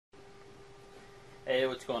Hey,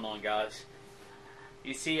 what's going on, guys?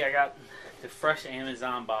 You see, I got the fresh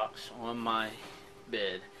Amazon box on my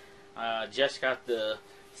bed. Just got the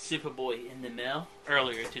Superboy in the mail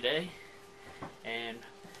earlier today, and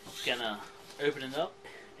gonna open it up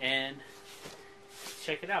and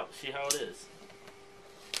check it out, see how it is.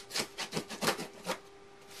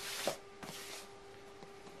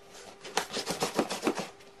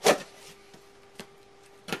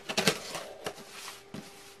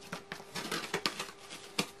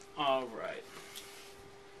 Alright.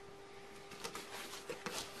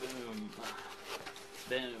 Boom.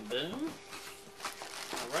 Boom, boom.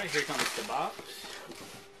 Alright, here comes the box.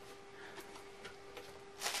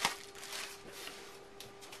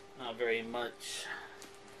 Not very much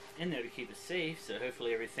in there to keep it safe, so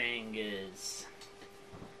hopefully everything is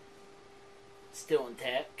still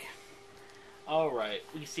intact. Alright,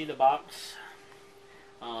 we can see the box.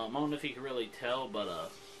 I don't know if you can really tell, but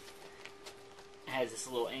it has this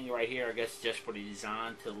little angle right here, I guess just for the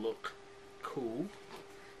design to look cool.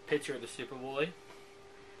 Picture of the Superboy.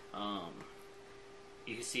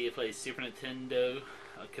 You can see it plays Super Nintendo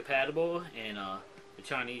compatible and the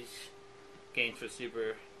Chinese games for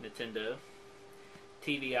Super Nintendo.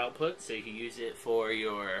 TV output, so you can use it for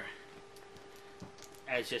your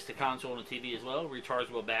as just a console and a TV as well.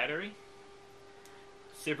 Rechargeable battery.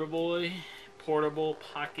 Superboy portable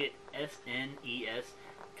pocket SNES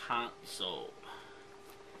console.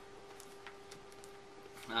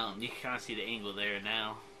 You can kind of see the angle there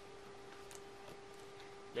now.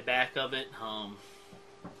 The back of it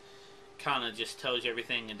kind of just tells you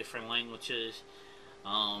everything in different languages.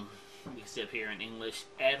 You can see up here in English.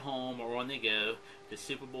 At home or on the go, the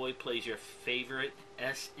Superboy plays your favorite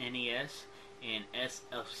SNES and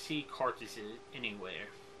SFC cartridges anywhere,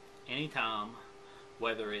 anytime,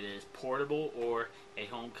 whether it is portable or a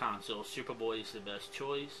home console. Superboy is the best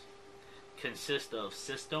choice. Consists of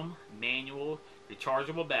system, manual,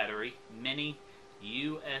 rechargeable battery, mini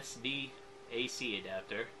USB AC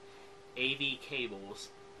adapter, AV cables,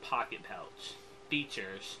 pocket pouch.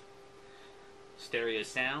 Features: stereo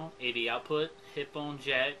sound, AV output, headphone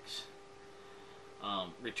jacks,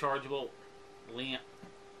 rechargeable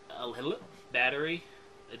battery,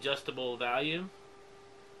 adjustable volume,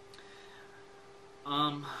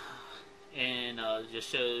 and just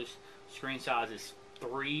shows screen size is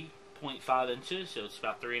 3.5 inches, so it's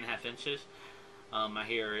about 3.5 inches. I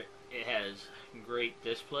hear it has great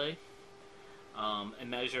display. It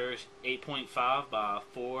measures 8.5 by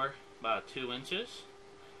 4 by 2 inches.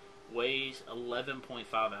 Weighs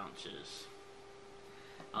 11.5 ounces.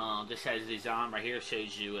 This has a design right here,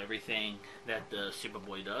 shows you everything that the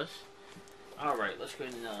Superboy does. Alright, let's go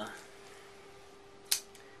ahead and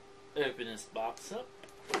open this box up.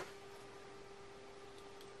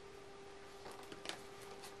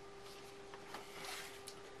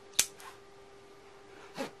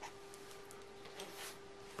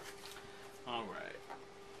 Alright.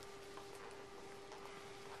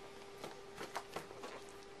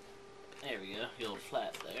 There we go, a little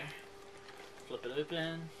flap there. Flip it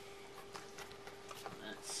open.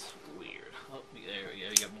 That's weird. Oh, there we go.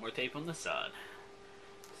 You got more tape on the side.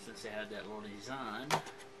 Since they had that little design.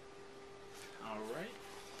 Alright.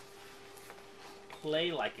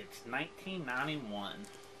 Play like it's 1991.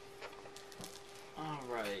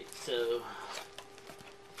 Alright, so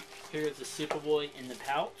here's the Superboy in the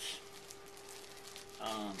pouch.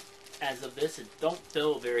 As of this, it don't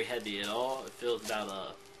feel very heavy at all. It feels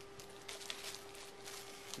about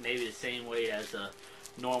maybe the same weight as a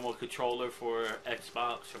normal controller for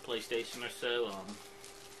Xbox or PlayStation or so.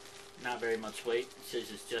 Not very much weight. It says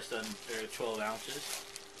it's just under 12 ounces.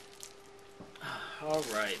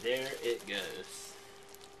 Alright, there it goes.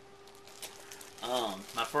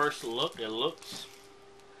 My first look, it looks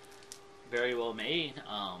very well made.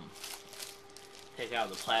 Take out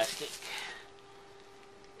the plastic.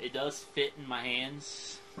 It does fit in my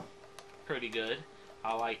hands pretty good.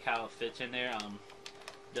 I like how it fits in there.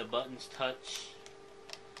 The buttons touch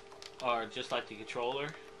are just like the controller.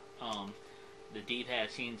 The D-pad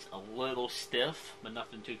seems a little stiff, but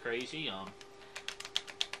nothing too crazy.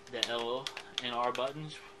 The L and R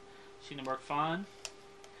buttons seem to work fine.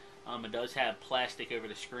 It does have plastic over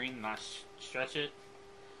the screen, not stretch it.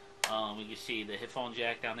 We can see the headphone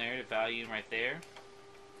jack down there, the volume right there.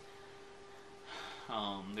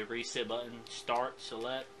 The reset button, start,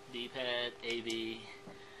 select, D-pad, AV,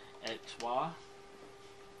 XY.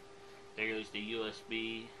 There goes the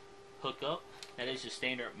USB hookup. That is the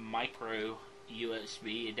standard micro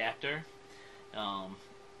USB adapter.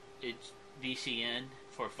 It's DC in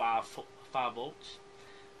for 5 volts.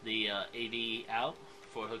 The AV out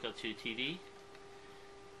for hookup to TV.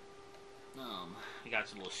 I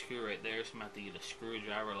got a little screw right there, so I'm going to have to get a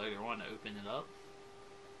screwdriver later on to open it up.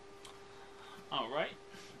 Alright.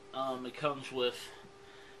 It comes with,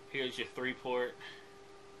 here's your 3-port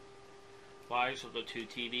wires will go to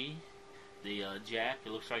TV. The jack,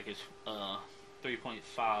 it looks like it's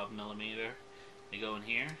 3.5 millimeter. They go in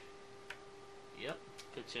here. Yep,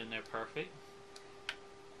 fits in there perfect.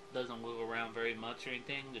 Doesn't wiggle around very much or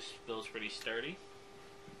anything, just feels pretty sturdy.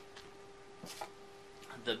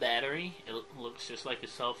 The battery, it looks just like a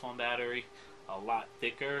cell phone battery, a lot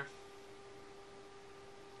thicker.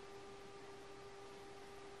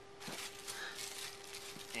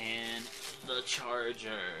 And the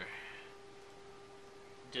charger,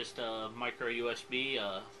 just a micro USB.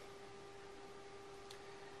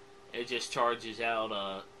 It just charges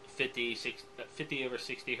out 50 over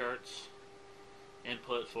 60 hertz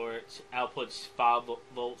input for it. Output's 5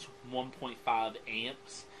 volts, 1.5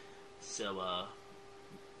 amps. So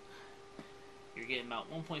you're getting about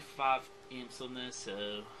 1.5 amps on this.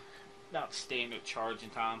 So about standard charging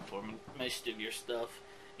time for most of your stuff.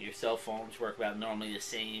 Your cell phones work about normally the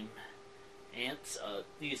same amps.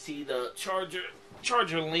 You see the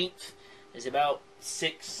charger length is about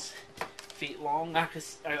 6 feet long.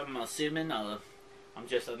 I'm assuming I'm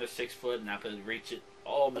just under 6 foot and I could reach it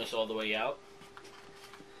almost all the way out.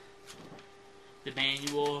 The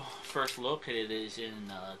manual, first look at it, is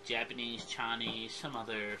in Japanese, Chinese, some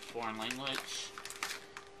other foreign language.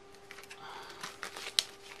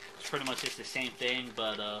 It's pretty much just the same thing,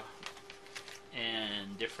 but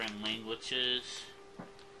in different languages.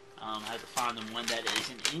 I had to find the one that is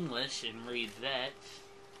in English and read that.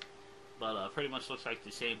 But pretty much looks like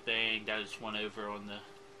the same thing. That just went over on the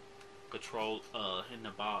control in the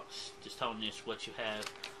box, just telling us what you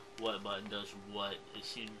have, what button does what. It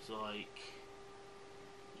seems like,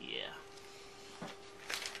 yeah.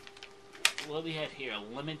 What we have here,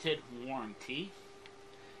 a limited warranty.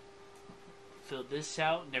 Fill this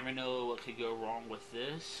out. Never know what could go wrong with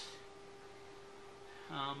this.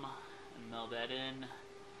 Mail that in.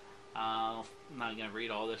 I'm not going to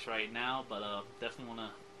read all this right now, but definitely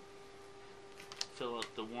want to fill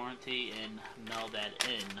out the warranty and mail that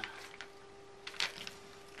in.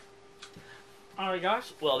 Alright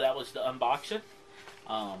guys, well that was the unboxing.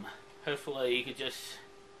 Hopefully you could just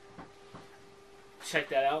check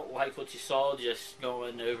that out, like what you saw, just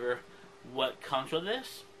going over what comes with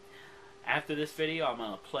this. After this video I'm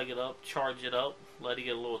going to plug it up, charge it up, let it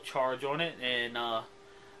get a little charge on it, and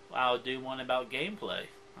I'll do one about gameplay.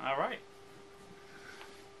 Alright.